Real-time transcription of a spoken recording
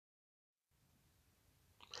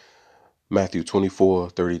Matthew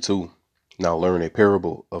 24:32. Now learn a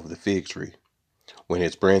parable of the fig tree. When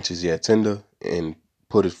its branch is yet tender, and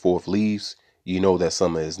putteth forth leaves, ye know that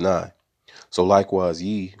summer is nigh. So likewise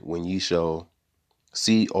ye, when ye shall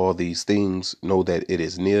see all these things, know that it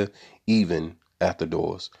is near, even at the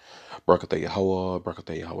doors. Barakatah Yahweh,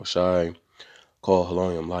 Barakatah Yahweh Shai, Call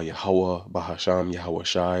Halayim La Yahweh, Bahasham Yahweh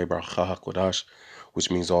Shai, Barakah HaKodash, which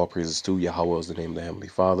means all praises to Yahweh is the name of the Heavenly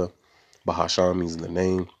Father. Bahasham means the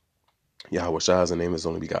name. Yahweh Shai is the name of his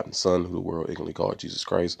only begotten Son, who the world ignorantly called Jesus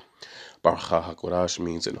Christ. Barakah HaKodash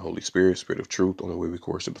means in the Holy Spirit, Spirit of truth, on the way we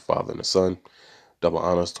worship the Father and the Son. Double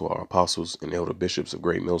honors to our apostles and elder bishops of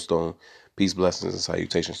Great Millstone. Peace, blessings, and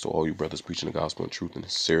salutations to all you brothers preaching the gospel in truth and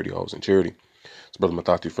sincerity, always in charity. It's Brother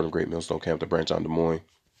Matati from the Great Millstone Camp, the branch on Des Moines.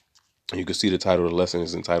 And you can see the title of the lesson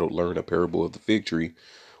is entitled Learn a Parable of the Fig Tree,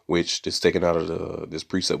 which is taken out of this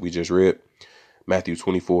precept we just read. Matthew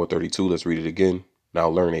 24:32. Let's read it again. Now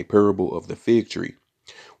learn a parable of the fig tree.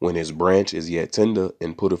 When his branch is yet tender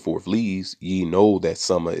and putteth forth leaves, ye know that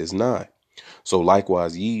summer is nigh. So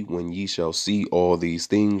likewise ye, when ye shall see all these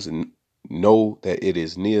things, know that it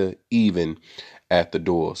is near, even at the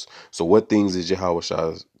doors. So what things is Yahweh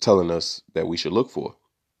Shai telling us that we should look for,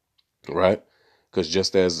 right? Because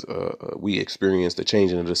just as we experience the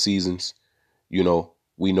changing of the seasons, we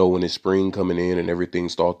know when it's spring coming in and everything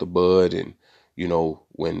start to bud, and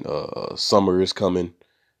when summer is coming,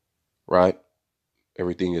 right?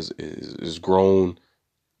 Everything is grown.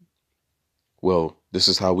 Well, this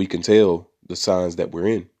is how we can tell the signs that we're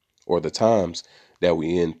in, or the times that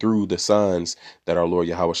we're in, through the signs that our Lord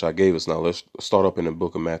Yahweh Shai gave us. Now let's start up in the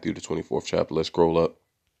book of Matthew, the 24th chapter. Let's scroll up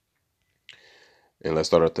and let's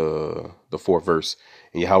start at the fourth verse.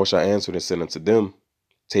 And Yahweh Shai answered and said unto them,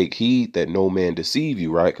 take heed that no man deceive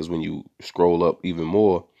you, right? Because when you scroll up even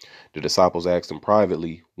more, the disciples asked him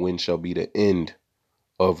privately, when shall be the end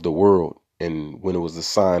of the world, and when it was the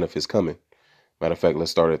sign of his coming. Matter of fact,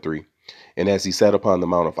 let's start at 3. And as he sat upon the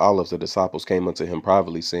Mount of Olives, the disciples came unto him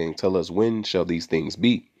privately, saying, tell us, when shall these things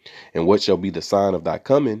be? And what shall be the sign of thy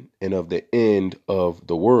coming and of the end of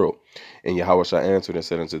the world? And Yahweh Shai answered and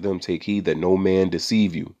said unto them, take heed that no man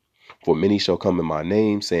deceive you. For many shall come in my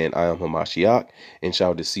name, saying, I am Hamashiach, and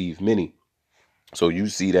shall deceive many. So you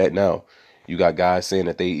see that now. You got guys saying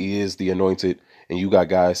that they is the anointed, and you got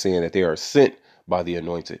guys saying that they are sent by the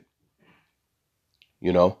anointed,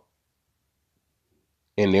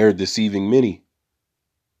 and they're deceiving many.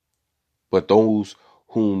 But those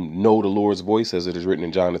whom know the Lord's voice, as it is written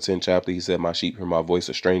in John the 10th chapter, he said, my sheep hear my voice,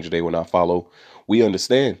 a stranger they will not follow. We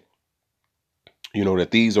understand, that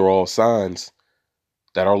these are all signs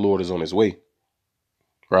that our Lord is on his way,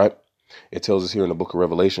 right? It tells us here in the book of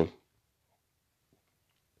Revelation.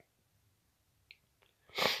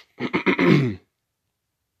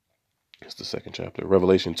 It's the second chapter,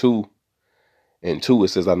 Revelation 2:2. It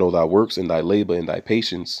says, I know thy works and thy labor and thy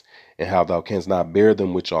patience, and how thou canst not bear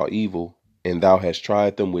them which are evil, and thou hast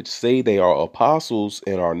tried them which say they are apostles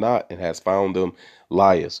and are not, and hast found them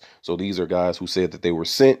liars. So these are guys who said that they were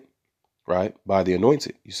sent, right, by the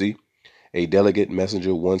anointed. You see, a delegate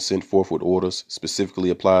messenger, one sent forth with orders specifically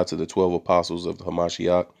applied to the 12 apostles of the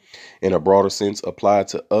Hamashiach, in a broader sense applied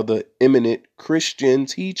to other eminent Christian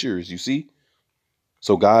teachers. You see,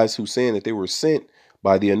 so guys who saying that they were sent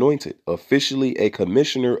by the anointed, officially a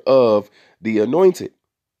commissioner of the anointed,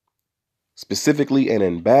 specifically an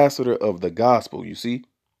ambassador of the gospel. You see,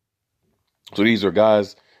 so these are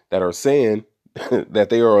guys that are saying that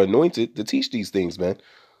they are anointed to teach these things, man.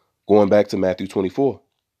 Going back to Matthew 24,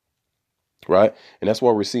 right? And that's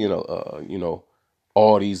why we're seeing,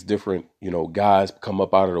 all these different, guys come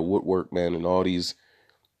up out of the woodwork, man, and all these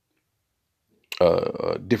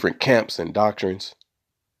different camps and doctrines.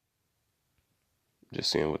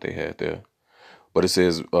 Just seeing what they had there. But it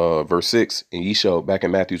says, verse 6, and ye shall, back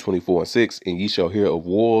in Matthew 24:6, and ye shall hear of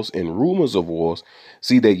wars and rumors of wars.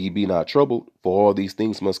 See that ye be not troubled, for all these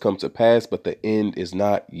things must come to pass, but the end is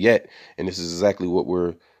not yet. And this is exactly what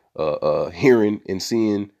we're hearing and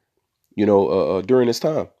seeing, during this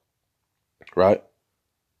time, right?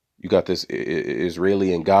 You got this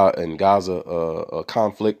Israeli and Gaza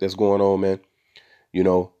conflict that's going on, man.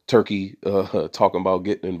 Turkey talking about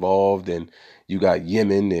getting involved, and you got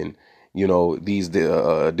Yemen and these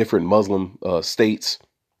different Muslim states.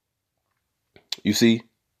 You see,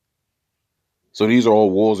 so these are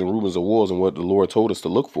all wars and rumors of wars, and what the Lord told us to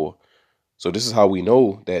look for. So this is how we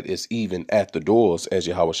know that it's even at the doors, as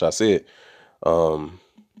Yahweh Shai said.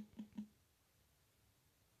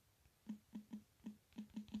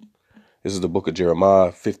 This is the book of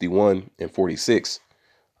Jeremiah 51:46.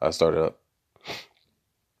 I started up.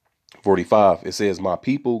 45, it says, my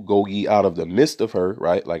people, go ye out of the midst of her,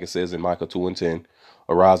 right? Like it says in Micah 2 and 10,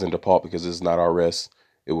 arise and depart, because this is not our rest.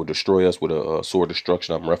 It will destroy us with a sword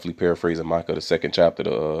destruction. I'm roughly paraphrasing Micah, the 2nd chapter,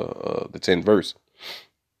 the 10th verse,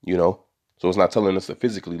 you know? So it's not telling us to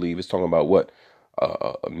physically leave. It's talking about what?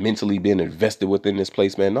 Mentally being invested within this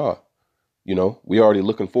place, man. Nah, you know, we already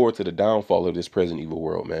looking forward to the downfall of this present evil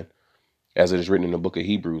world, man. As it is written in the book of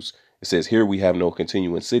Hebrews, it says, here we have no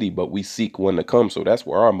continuing city, but we seek one to come. So that's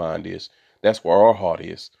where our mind is. That's where our heart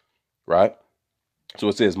is, right? So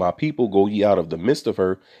it says, my people, go ye out of the midst of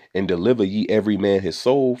her and deliver ye every man his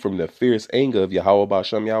soul from the fierce anger of Yahweh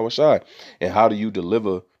Ba'Shem Yahushai. And how do you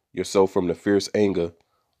deliver yourself from the fierce anger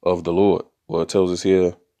of the Lord? Well, it tells us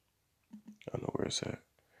here, I know where it's at,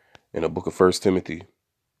 in the book of 1 Timothy,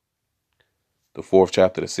 the 4th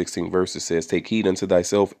chapter, the 16th verse, it says, take heed unto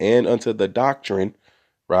thyself and unto the doctrine,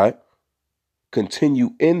 right?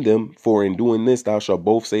 Continue in them, for in doing this, thou shalt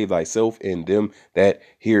both save thyself and them that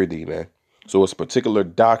hear thee, man. So it's a particular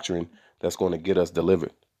doctrine that's going to get us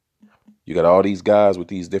delivered. You got all these guys with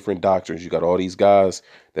these different doctrines. You got all these guys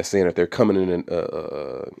that's saying that they're coming in,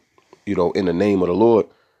 in the name of the Lord.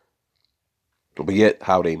 But yet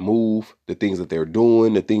how they move, the things that they're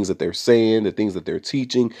doing, the things that they're saying, the things that they're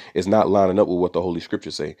teaching is not lining up with what the Holy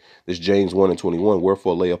Scriptures say. This James 1 and 21,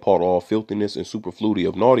 wherefore lay apart all filthiness and superfluity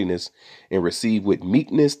of naughtiness and receive with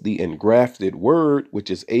meekness the engrafted word, which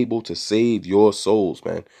is able to save your souls,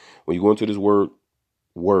 man. When you go into this word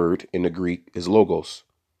in the Greek is logos,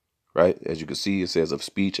 right? As you can see, it says of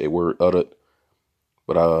speech, a word uttered.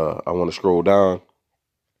 But I want to scroll down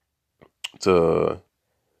to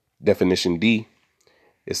definition D.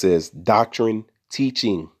 It says doctrine,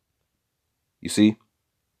 teaching. You see,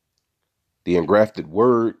 the engrafted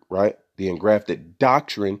word, right? The engrafted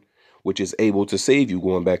doctrine, which is able to save you,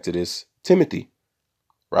 going back to this Timothy,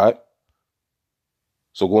 right?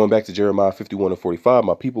 So going back to Jeremiah 51 and 45,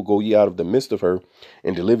 my people, go ye out of the midst of her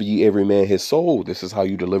and deliver ye every man his soul. This is how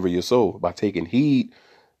you deliver your soul, by taking heed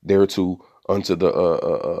thereto unto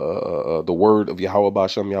the word of Yahweh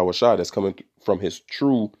Ba'Shem Yahushai that's coming from his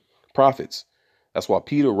true prophets. That's why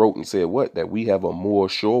Peter wrote and said what? That we have a more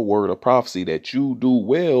sure word of prophecy, that you do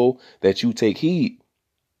well, that you take heed,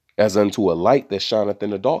 as unto a light that shineth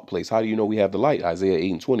in a dark place. How do you know we have the light? Isaiah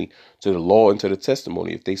 8 and 20, to the law and to the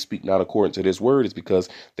testimony. If they speak not according to this word, it's because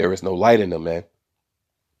there is no light in them, man.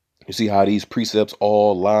 You see how these precepts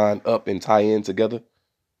all line up and tie in together,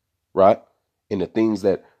 right? And the things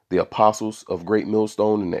that the apostles of Great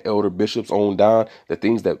Millstone and the elder bishops on down, the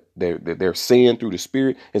things that they're saying through the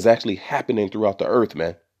Spirit is actually happening throughout the earth,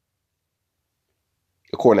 man.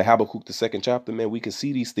 According to Habakkuk, the 2nd chapter, man, we can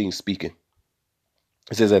see these things speaking.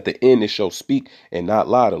 It says at the end, it shall speak and not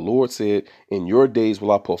lie. The Lord said, in your days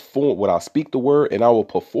will I speak the word and I will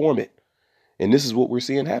perform it. And this is what we're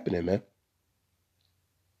seeing happening, man.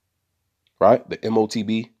 Right? The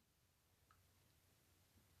MOTB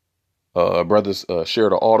brothers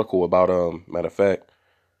shared an article about, matter of fact,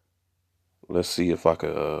 let's see if I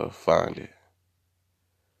could find it.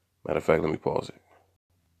 Matter of fact, let me pause it.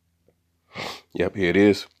 Yep, here it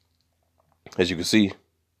is. As you can see,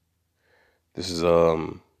 this is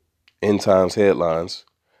end times headlines.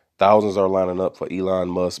 Thousands are lining up for Elon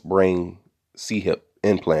Musk's brain C-hip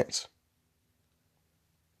implants.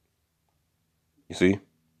 You see?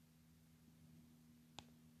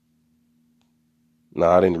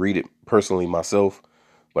 Now, I didn't read it personally myself,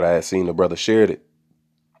 but I had seen the brother shared it.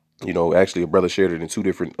 You know, actually, a brother shared it in 2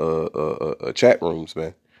 different chat rooms,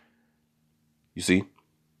 man. You see?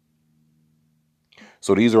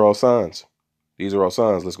 So these are all signs. These are all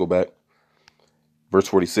signs. Let's go back. Verse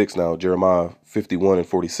 46 now, Jeremiah 51 and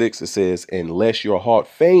 46, it says, unless your heart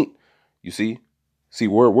faint, you see? See,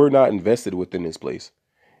 we're not invested within this place.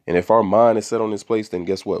 And if our mind is set on this place, then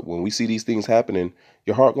guess what? When we see these things happening,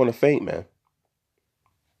 your heart going to faint, man.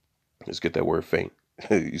 Let's get that word faint.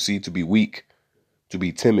 You see, to be weak, to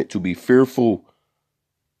be timid, to be fearful,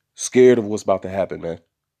 scared of what's about to happen, man.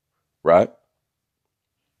 Right?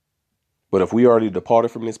 But if we already departed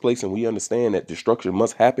from this place and we understand that destruction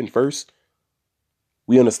must happen first,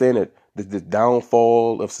 we understand that the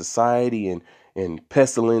downfall of society and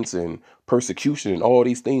pestilence and persecution and all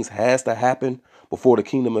these things has to happen before the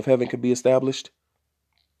kingdom of heaven can be established.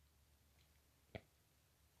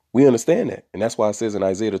 We understand that. And that's why it says in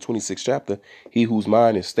Isaiah the 26th chapter, he whose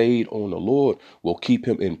mind is stayed on the Lord will keep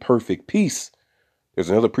him in perfect peace. There's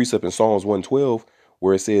another precept in Psalms 112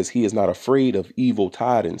 where it says he is not afraid of evil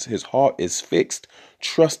tidings. His heart is fixed,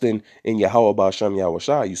 trusting in Yahweh Ba'Shem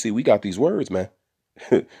Yahushai. You see, we got these words, man.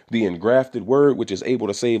 The engrafted word, which is able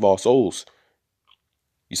to save our souls.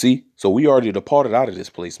 You see, so we already departed out of this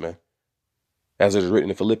place, man. As it is written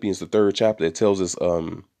in Philippians, the 3rd chapter, it tells us,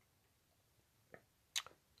 I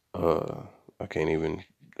can't even,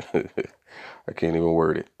 I can't even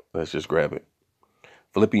word it. Let's just grab it.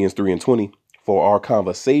 Philippians 3:20, for our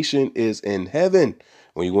conversation is in heaven.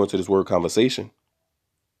 When you go into this word conversation,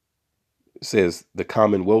 it says the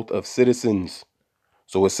commonwealth of citizens.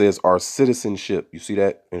 So it says our citizenship. You see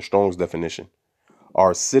that in Strong's definition.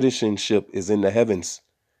 Our citizenship is in the heavens.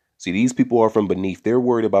 See, these people are from beneath. They're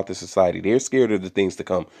worried about the society. They're scared of the things to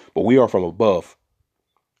come, but we are from above.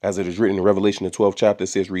 As it is written in Revelation, the 12th chapter, it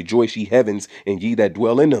says, rejoice ye heavens and ye that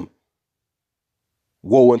dwell in them.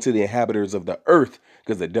 Woe unto the inhabitants of the earth,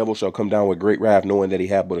 because the devil shall come down with great wrath, knowing that he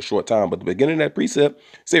hath but a short time. But the beginning of that precept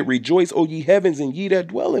said, rejoice, O ye heavens, and ye that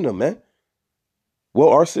dwell in them, man. Well,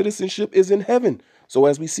 our citizenship is in heaven. So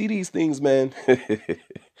as we see these things, man,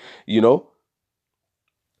 you know,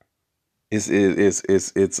 it's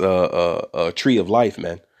a tree of life,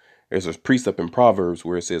 man. There's a precept in Proverbs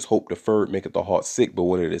where it says, hope deferred maketh the heart sick, but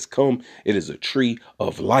when it is come, it is a tree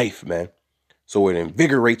of life, man. So it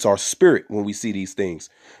invigorates our spirit when we see these things.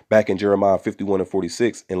 Back in Jeremiah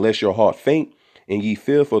 51:46, unless your heart faint and ye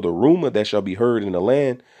fear for the rumor that shall be heard in the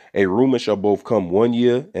land, a rumor shall both come 1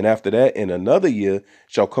 year, and after that, in another year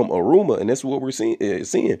shall come a rumor. And that's what we're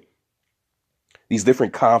seeing. These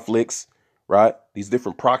different conflicts, right? These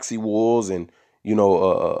different proxy wars and,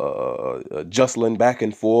 justling back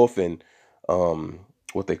and forth and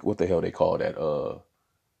what the hell they call that?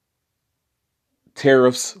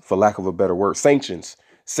 Tariffs, for lack of a better word, sanctions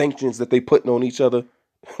that they putting on each other.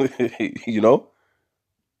 you know,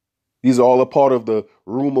 these are all a part of the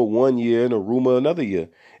rumor 1 year and a rumor another year.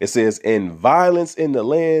 It says, and violence in the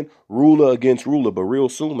land, ruler against ruler. But real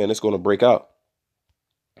soon, man, it's going to break out.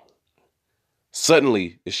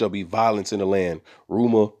 Suddenly it shall be violence in the land,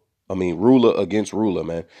 ruler against ruler,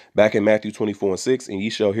 man. Back in Matthew 24:6, and ye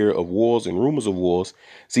shall hear of wars and rumors of wars.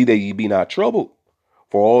 See that ye be not troubled.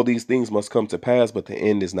 For all these things must come to pass, but the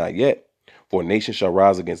end is not yet. For nation shall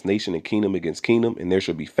rise against nation and kingdom against kingdom, and there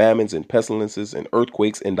shall be famines and pestilences and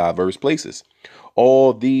earthquakes in diverse places.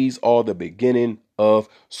 All these are the beginning of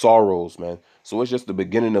sorrows, man. So it's just the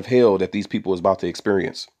beginning of hell that these people is about to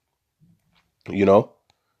experience, And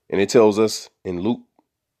it tells us in Luke,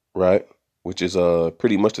 right, which is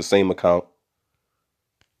pretty much the same account.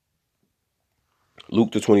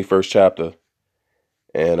 Luke, the 21st chapter,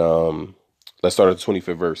 and let's start at the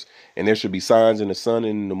 25th verse. And there should be signs in the sun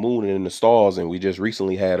and in the moon and in the stars. And we just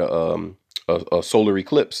recently had a solar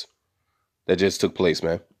eclipse that just took place,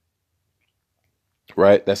 man.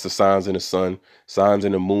 Right? That's the signs in the sun. Signs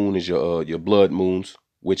in the moon is your blood moons,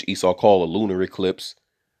 which Esau called a lunar eclipse,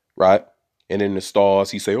 right? And in the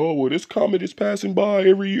stars, he say, oh, well, this comet is passing by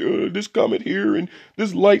this comet here and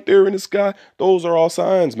this light there in the sky. Those are all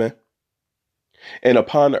signs, man. And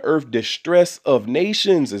upon the earth, distress of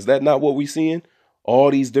nations. Is that not what we're seeing?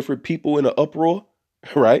 All these different people in an uproar,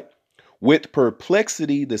 right? With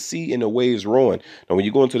perplexity, the sea and the waves roaring. Now, when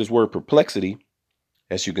you go into this word perplexity,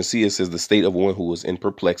 as you can see, it says the state of one who is in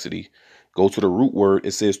perplexity. Go to the root word.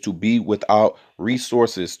 It says to be without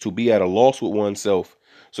resources, to be at a loss with oneself.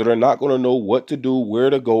 So they're not going to know what to do, where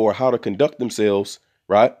to go, or how to conduct themselves,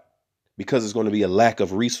 right? Because it's going to be a lack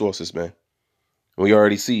of resources, man. We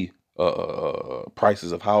already see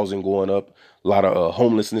prices of housing going up. A lot of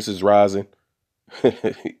homelessness is rising.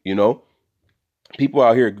 People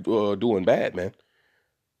out here doing bad, man.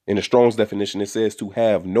 In the Strong's definition, it says to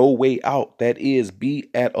have no way out. That is, be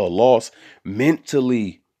at a loss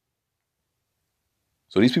mentally.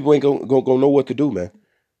 So these people ain't gonna know what to do, man.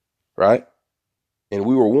 Right? And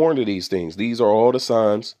we were warned of these things. These are all the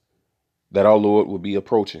signs that our Lord will be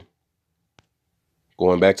approaching.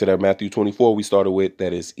 Going back to that Matthew 24 we started with,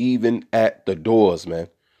 that is even at the doors, man.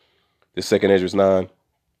 The 2nd Esdras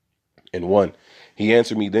 9:1. He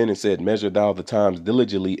answered me then and said, measure thou the times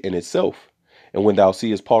diligently in itself. And when thou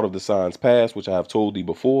seest part of the signs past, which I have told thee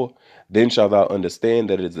before, then shalt thou understand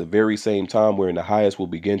that it is the very same time wherein the highest will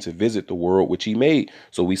begin to visit the world which he made.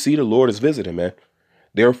 So we see the Lord is visiting, man.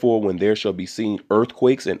 Therefore, when there shall be seen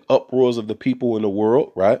earthquakes and uproars of the people in the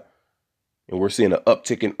world, right? And we're seeing an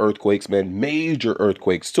uptick in earthquakes, man, major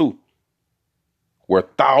earthquakes too, where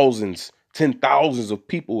thousands, 10,000s of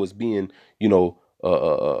people is being,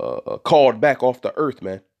 called back off the earth,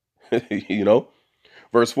 man.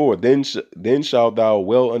 Verse 4, then shalt thou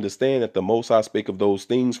well understand that the Most High spake of those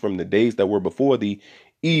things from the days that were before thee,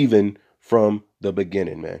 even from the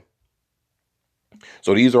beginning, man.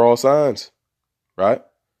 So these are all signs, right?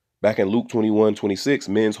 Back in Luke 21:26,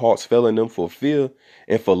 men's hearts fell in them for fear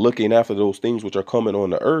and for looking after those things which are coming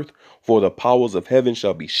on the earth, for the powers of heaven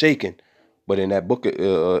shall be shaken. But in that book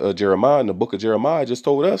of Jeremiah, in the book of Jeremiah just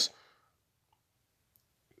told us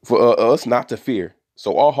for us not to fear,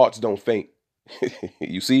 so our hearts don't faint.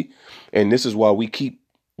 You see, and this is why we keep,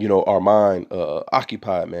 our mind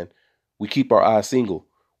occupied, man. We keep our eyes single.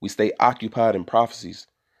 We stay occupied in prophecies,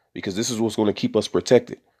 because this is what's going to keep us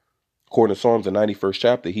protected. According to Psalms, the 91st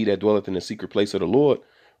chapter, he that dwelleth in the secret place of the Lord,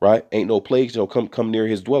 right? Ain't no plague shall come near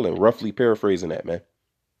his dwelling. Roughly paraphrasing that, man.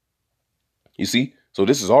 You see? So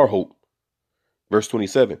this is our hope. Verse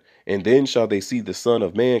 27, and then shall they see the Son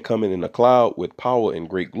of Man coming in a cloud with power and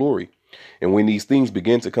great glory. And when these things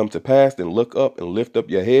begin to come to pass, then look up and lift up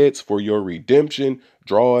your heads, for your redemption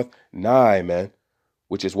draweth nigh, man.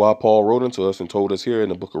 Which is why Paul wrote unto us and told us here in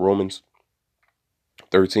the book of Romans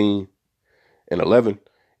 13 and 11.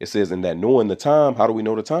 It says, in that knowing the time, how do we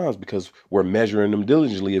know the times? Because we're measuring them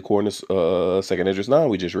diligently according to 2nd Esdras 9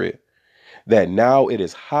 we just read. That now it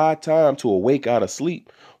is high time to awake out of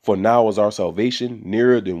sleep, for now is our salvation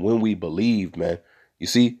nearer than when we believed, man. You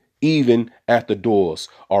see, even at the doors,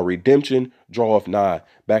 our redemption draweth nigh.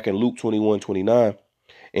 Back in Luke 21:29,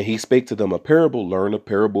 and he spake to them a parable, learn a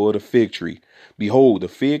parable of the fig tree. Behold, the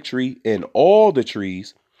fig tree and all the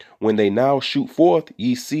trees, when they now shoot forth,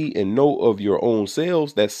 ye see and know of your own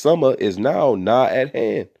selves that summer is now nigh at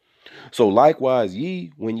hand. So likewise,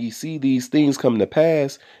 ye, when ye see these things come to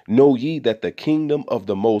pass, know ye that the kingdom of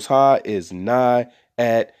the Most High is nigh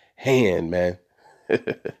at hand, man.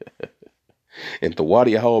 And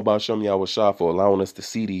Thawadi Yahweh Ba'Shem Yahweh Shah for allowing us to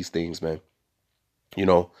see these things, man.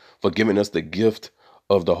 For giving us the gift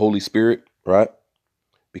of the Holy Spirit, right?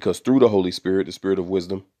 Because through the Holy Spirit, the Spirit of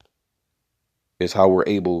wisdom, is how we're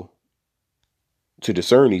able to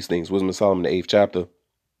discern these things. Wisdom of Solomon, the 8th chapter.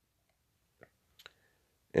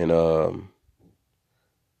 And now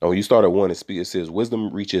when you start at 1, it says,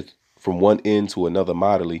 wisdom reacheth from one end to another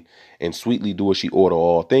mightily, and sweetly doeth she order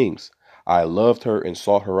all things. I loved her and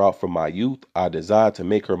sought her out from my youth. I desired to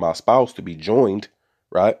make her my spouse, to be joined,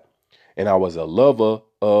 right? And I was a lover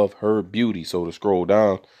of her beauty. So to scroll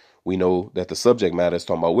down, we know that the subject matter is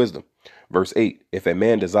talking about wisdom. Verse 8, if a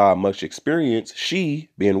man desire much experience, she,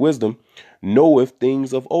 being wisdom, knoweth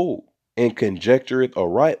things of old, and conjectureth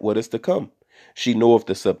aright what is to come. She knoweth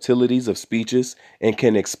the subtleties of speeches, and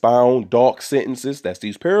can expound dark sentences. That's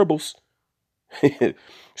these parables.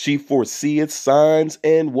 She foreseeth signs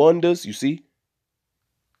and wonders. You see,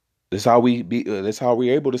 this is how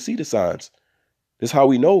we're able to see the signs. This is how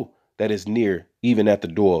we know that it's near, even at the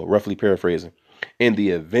door. Roughly paraphrasing, in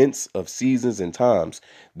the events of seasons and times.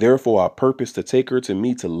 Therefore, I purpose to take her to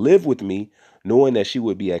me to live with me, knowing that she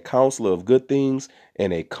would be a counselor of good things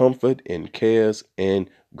and a comfort in cares and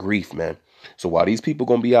grief, man. So while these people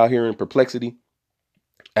gonna be out here in perplexity,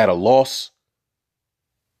 at a loss,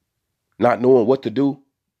 not knowing what to do,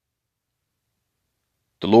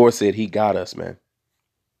 the Lord said he got us, man.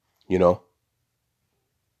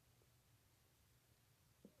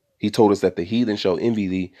 He told us that the heathen shall envy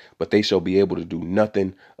thee, but they shall be able to do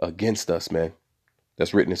nothing against us, man.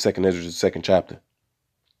 That's written in 2nd Esdras, the 2nd chapter.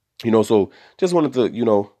 So just wanted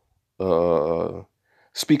to,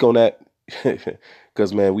 speak on that,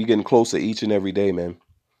 because, man, we getting closer each and every day, man.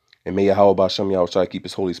 And may Yahweh Ba'Shem Yahweh Shai keep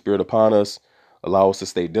his Holy Spirit upon us, allow us to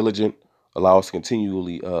stay diligent, allow us to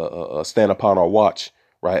continually stand upon our watch,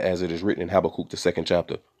 right, as it is written in Habakkuk, the 2nd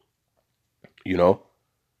chapter,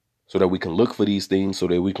 so that we can look for these things, so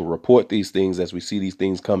that we can report these things as we see these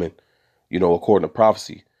things coming, according to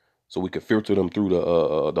prophecy, so we can filter them through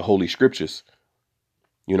the Holy Scriptures,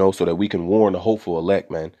 so that we can warn the hopeful elect,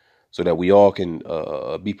 man, so that we all can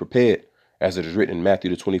be prepared, as it is written in Matthew,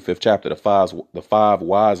 the 25th chapter. The five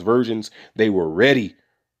wise virgins, they were ready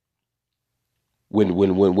when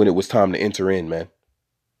it was time to enter in, man.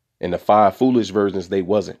 And the 5 foolish virgins, they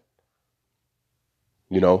wasn't.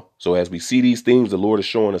 So as we see these things, the Lord is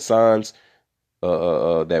showing us signs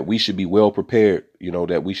that we should be well prepared,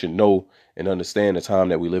 that we should know and understand the time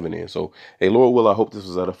that we're living in. So, hey, Lord will, I hope this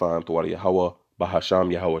was edifying. Thawadi Yahweh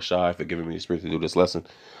Ba'Hasham Yahweh Shai for giving me the spirit to do this lesson.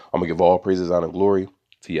 I'm going to give all praises, honor, and glory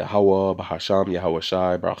to Yahweh Ba'Hasham Yahweh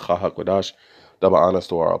Shai Barakah HaKodash. Double honors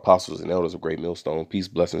to our apostles and elders of Great Millstone. Peace,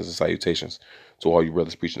 blessings, and salutations to all you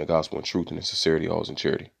brothers preaching the gospel in truth and in sincerity, always in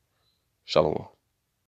charity. Shalom.